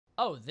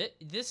Oh,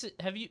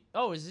 have you...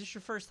 Oh, is this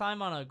your first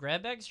time on a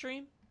grab bag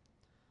stream?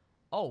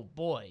 Oh,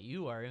 boy,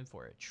 you are in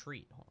for a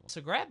treat.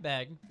 So grab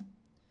bag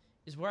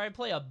is where I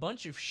play a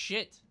bunch of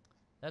shit.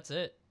 That's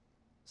it.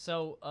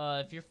 So,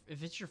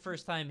 if it's your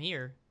first time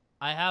here,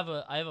 I have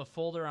a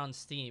folder on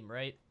Steam,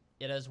 right?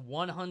 It has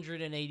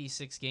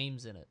 186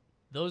 games in it.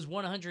 Those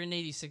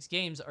 186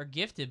 games are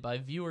gifted by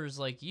viewers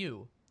like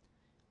you.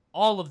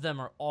 All of them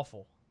are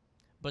awful,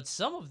 but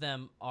some of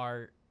them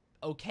are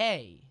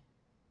okay.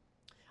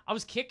 I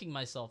was kicking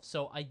myself,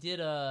 so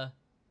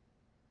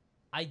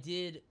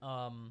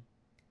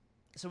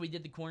so we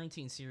did the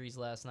quarantine series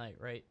last night,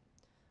 right?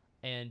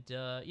 And,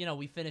 you know,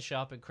 we finish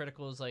up, and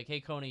Critical was like, hey,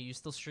 Coney, you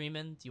still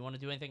streaming? Do you want to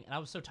do anything? And I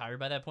was so tired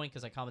by that point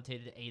because I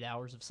commentated 8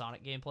 hours of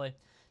Sonic gameplay.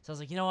 So I was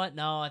like, you know what?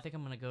 No, I think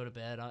I'm going to go to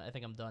bed. I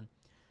think I'm done.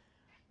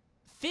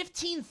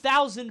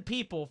 15,000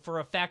 people for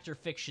a Fact or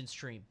Fiction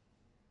stream.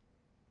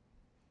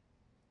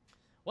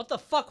 What the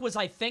fuck was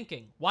I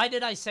thinking? Why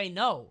did I say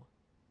no?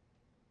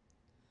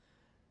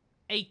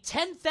 A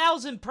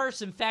 10,000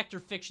 person Fact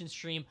or Fiction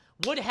stream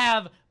would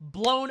have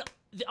blown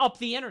up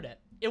the internet.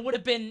 It would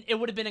have been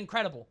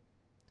incredible.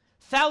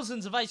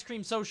 Thousands of Ice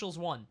Cream Socials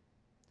won.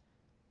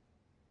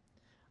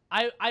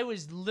 I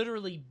was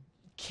literally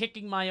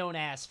kicking my own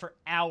ass for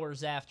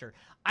hours after.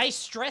 I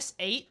stress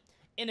ate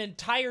an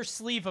entire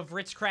sleeve of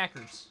Ritz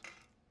crackers.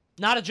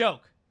 Not a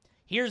joke.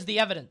 Here's the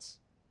evidence.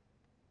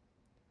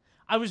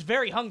 I was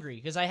very hungry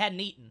because I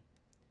hadn't eaten.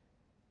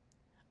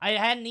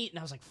 I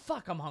was like,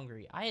 fuck, I'm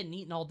hungry. I hadn't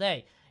eaten all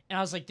day. And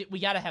I was like, we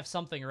gotta have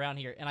something around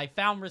here. And I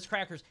found Ritz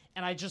crackers,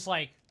 and I just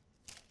like...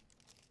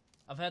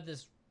 I've had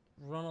this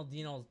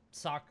Ronaldinho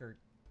Soccer.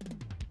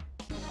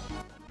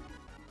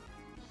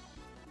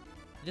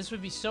 This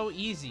would be so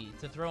easy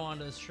to throw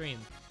onto the stream.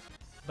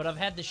 But I've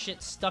had this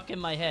shit stuck in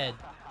my head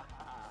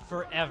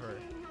forever.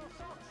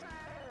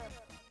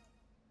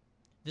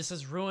 This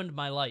has ruined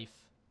my life.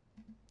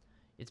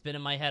 It's been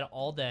in my head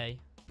all day.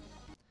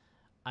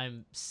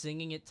 I'm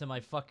singing it to my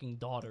fucking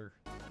daughter.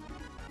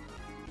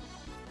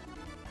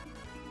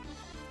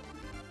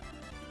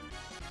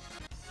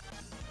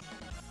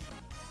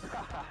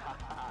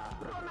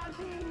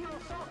 Ronaldinho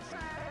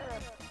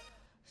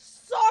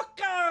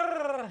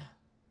Soccer!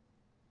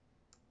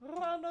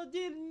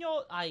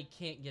 Ronaldinho... I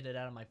can't get it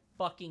out of my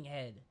fucking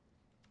head.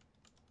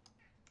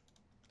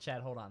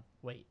 Chad, hold on.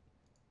 Wait.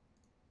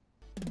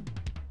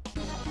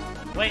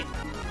 Wait.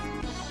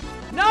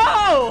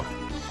 No!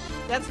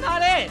 That's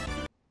not it!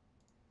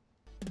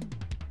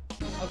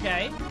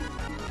 Okay.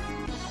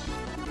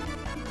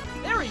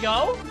 There we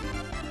go.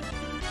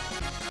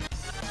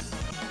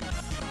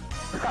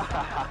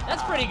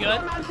 That's pretty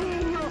good.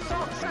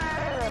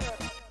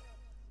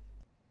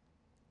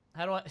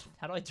 How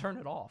do I turn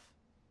it off?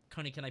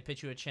 Coney, can I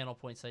pitch you a channel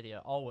points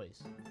idea?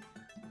 Always.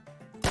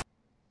 It's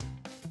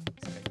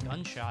like a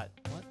gunshot.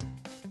 What?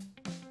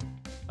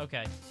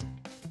 Okay.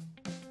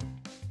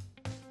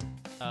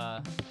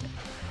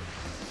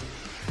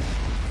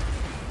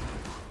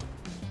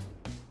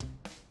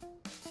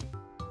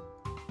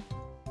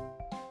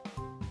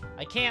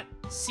 I can't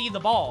see the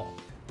ball.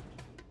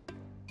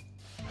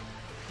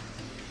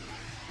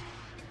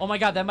 Oh my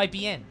god, that might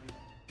be in.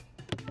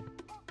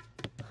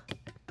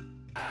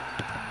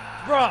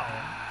 Bro.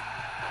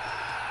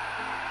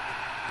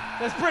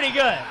 That's pretty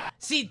good.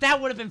 See,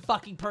 that would have been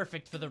fucking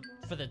perfect for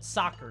the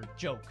soccer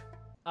joke.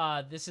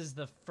 This is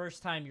the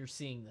first time you're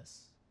seeing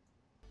this.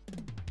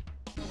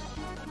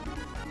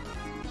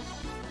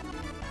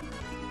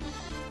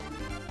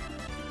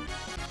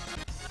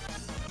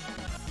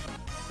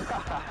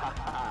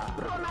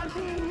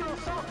 Ronaldinho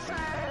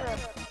Soccer.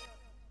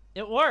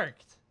 It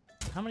worked.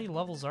 How many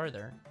levels are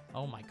there?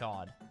 Oh my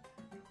god.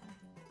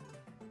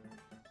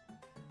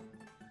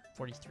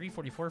 43,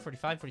 44,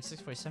 45,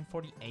 46, 47,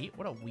 48?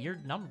 What a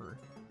weird number.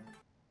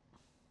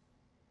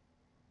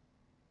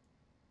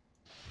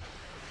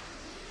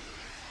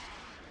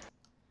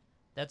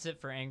 That's it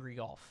for Angry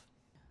Golf.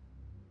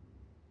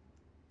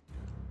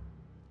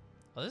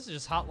 Oh, this is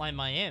just Hotline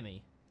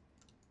Miami.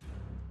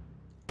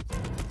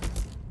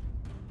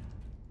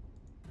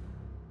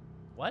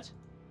 What?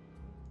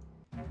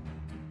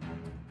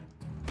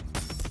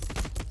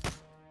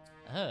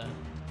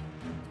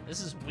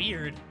 This is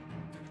weird.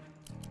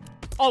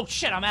 Oh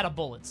shit, I'm out of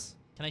bullets.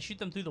 Can I shoot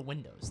them through the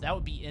windows? That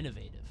would be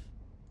innovative.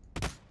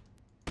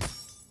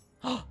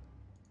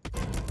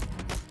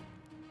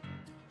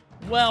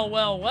 Well,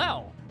 well,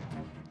 well.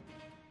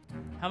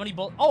 How many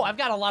bullets? Oh, I've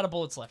got a lot of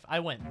bullets left. I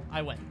win.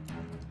 I win.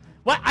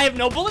 What? I have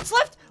no bullets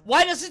left?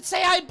 Why does it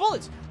say I have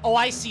bullets? Oh,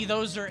 I see.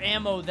 Those are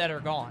ammo that are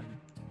gone.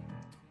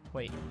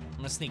 Wait, I'm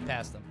gonna sneak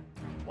past them.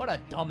 What a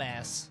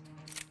dumbass.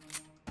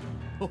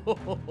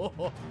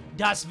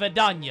 Das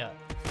Vidanya.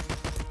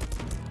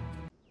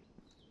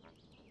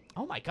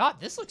 Oh my god,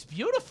 this looks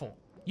beautiful.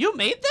 You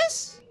made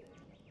this?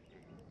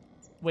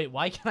 Wait,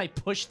 why can I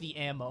push the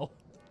ammo?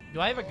 Do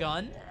I have a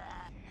gun?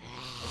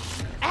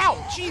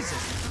 Ow,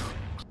 Jesus.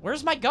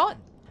 Where's my gun?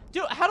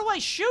 Dude, how do I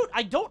shoot?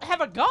 I don't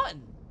have a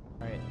gun.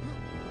 All right.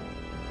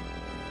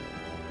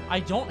 I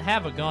don't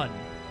have a gun.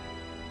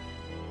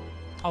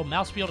 Oh,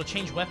 mouse wheel to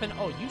change weapon?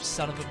 Oh, you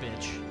son of a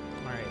bitch.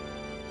 Alright.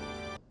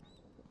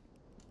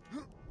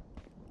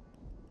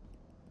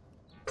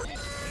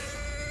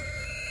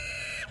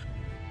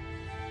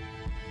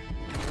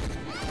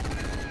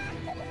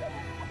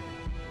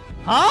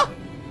 Huh?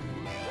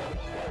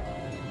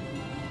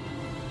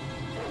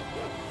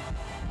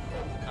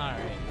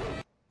 Alright.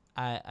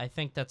 I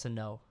think that's a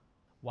no.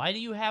 Why do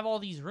you have all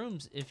these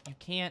rooms if you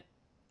can't...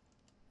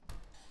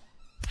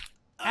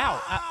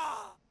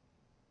 Ow!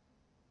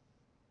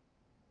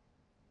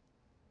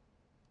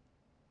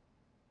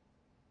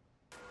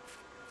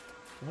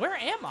 Where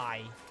am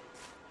I?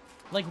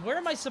 Like, where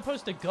am I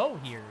supposed to go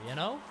here, you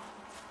know?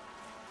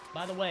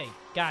 By the way,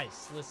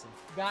 guys, listen.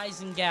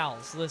 Guys and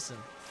gals, listen.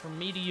 From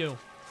me to you.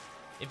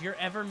 If you're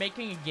ever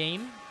making a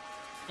game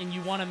and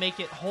you want to make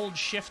it hold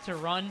shift to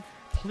run,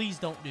 please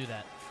don't do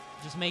that.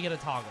 Just make it a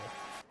toggle.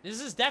 This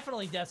is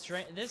definitely Death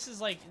Stranding. This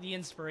is like the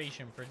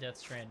inspiration for Death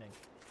Stranding.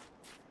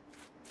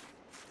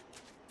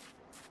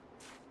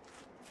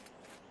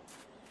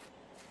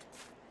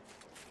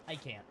 I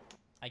can't.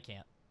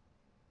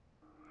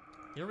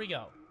 Here we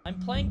go. I'm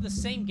playing the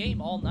same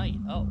game all night.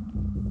 Oh.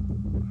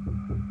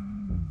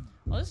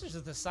 Oh, this is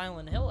just a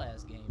Silent Hill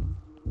ass game.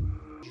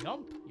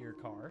 Jump your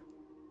car.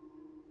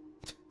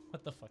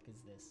 What the fuck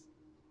is this?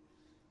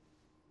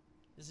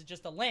 This is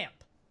just a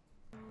lamp.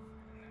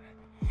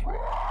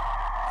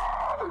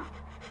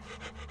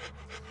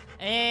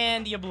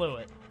 And you blew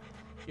it.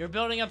 You're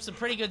building up some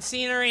pretty good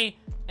scenery,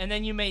 and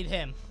then you made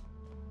him.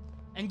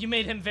 And you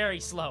made him very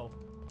slow.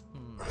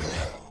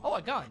 Oh,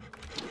 a gun.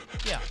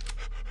 Yeah.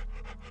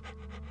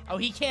 Oh,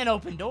 he can't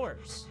open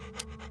doors.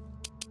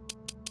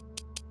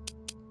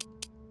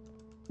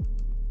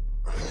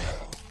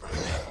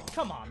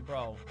 Come on,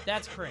 bro.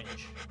 That's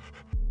cringe.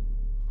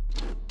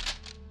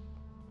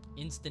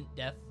 Instant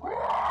death.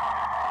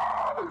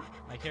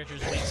 My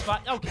character's weak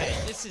spot. Okay,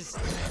 this is...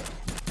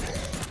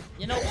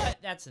 You know what?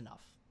 That's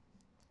enough.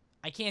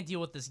 I can't deal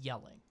with this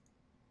yelling.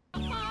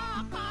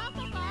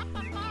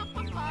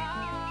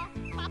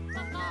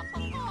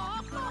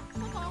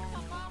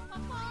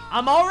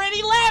 I'm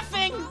already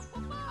laughing!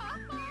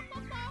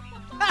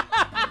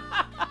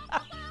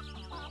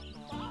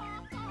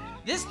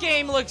 This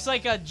game looks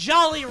like a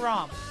jolly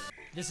romp.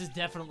 This is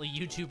definitely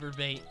YouTuber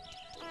bait.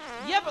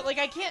 Yeah, but like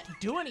I can't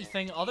do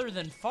anything other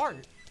than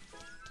fart.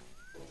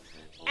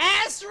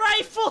 Ass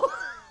rifle!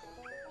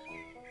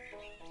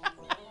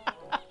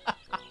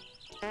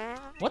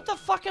 What the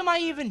fuck am I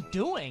even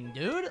doing,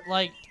 dude?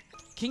 Like,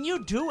 can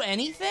you do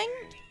anything?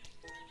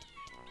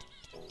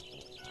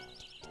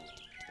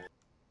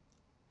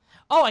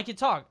 Oh, I can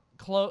talk.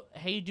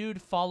 Hey,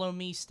 dude, follow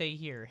me, stay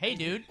here. Hey,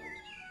 dude.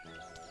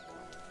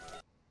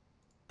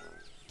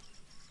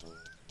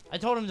 I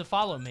told him to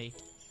follow me.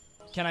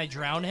 Can I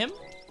drown him?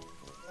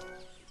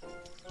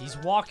 He's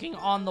walking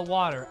on the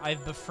water.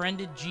 I've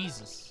befriended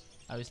Jesus.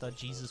 I always thought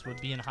Jesus would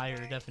be in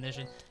higher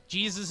definition.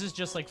 Jesus is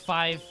just like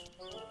 5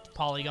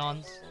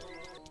 polygons.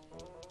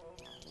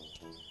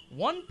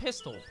 1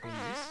 pistol,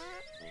 please.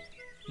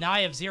 Now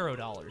I have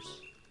 $0.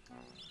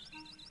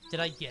 Did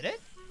I get it?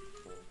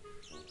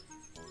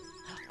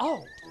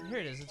 Oh, here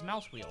it is. It's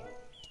mouse wheel.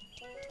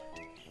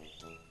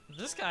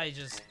 This guy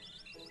just...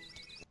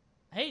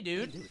 Hey,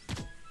 dude.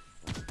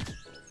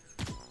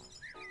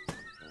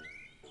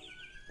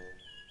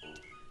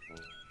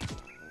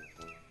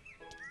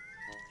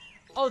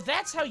 Oh,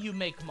 that's how you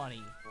make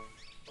money.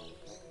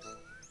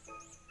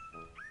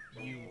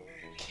 You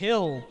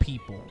kill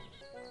people.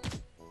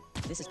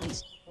 This is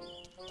police.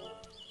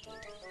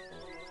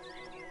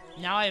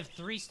 Now I have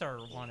 3-star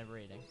wanted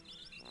rating.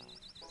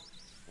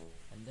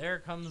 And there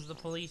comes the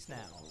police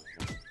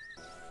now.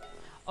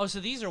 Oh, so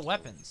these are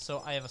weapons.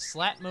 So I have a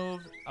slap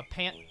move, a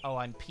pant... Oh,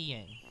 I'm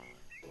peeing.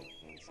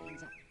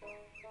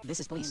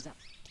 This is police.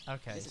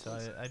 Okay, so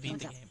I beat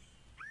the game.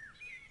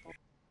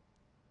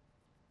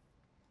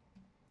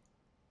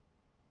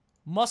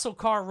 Muscle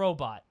car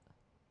robot.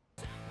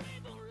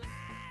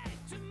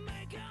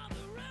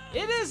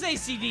 It is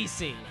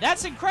AC/DC.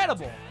 That's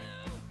incredible.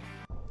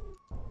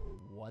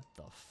 What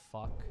the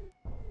fuck?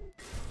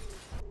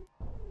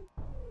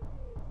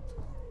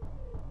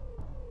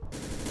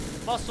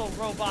 Muscle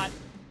robot.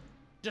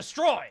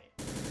 Destroy.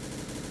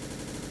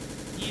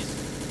 He's...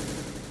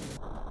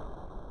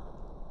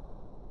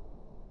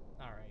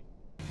 Alright.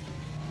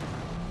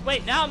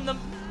 Wait, now I'm the...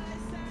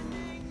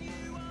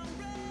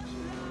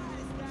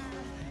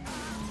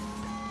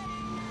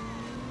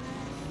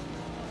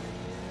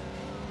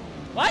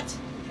 What?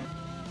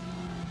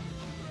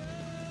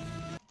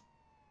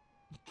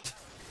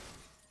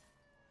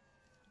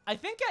 I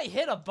think I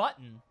hit a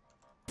button.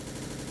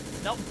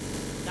 Nope.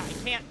 No, I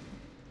can't.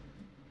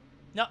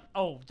 No.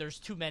 Oh, there's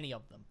too many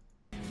of them.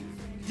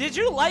 Did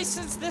you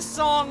license this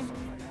song?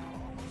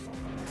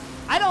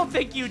 I don't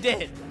think you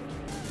did.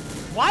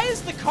 Why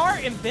is the car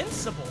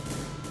invincible?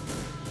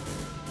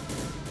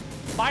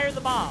 Fire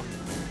the bomb.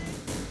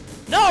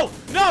 No!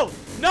 No!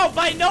 No!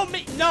 By no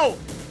means! No!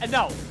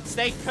 No!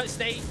 Stay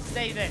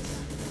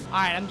this.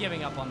 Alright, I'm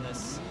giving up on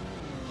this.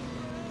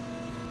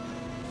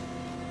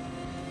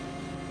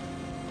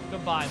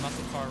 Goodbye,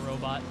 muscle car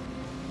robot.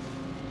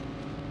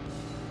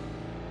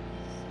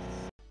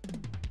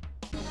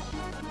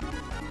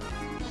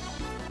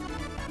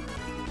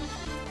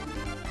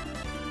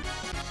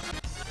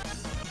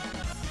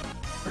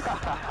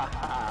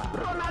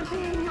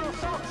 Ronaldinho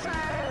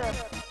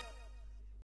Soccer!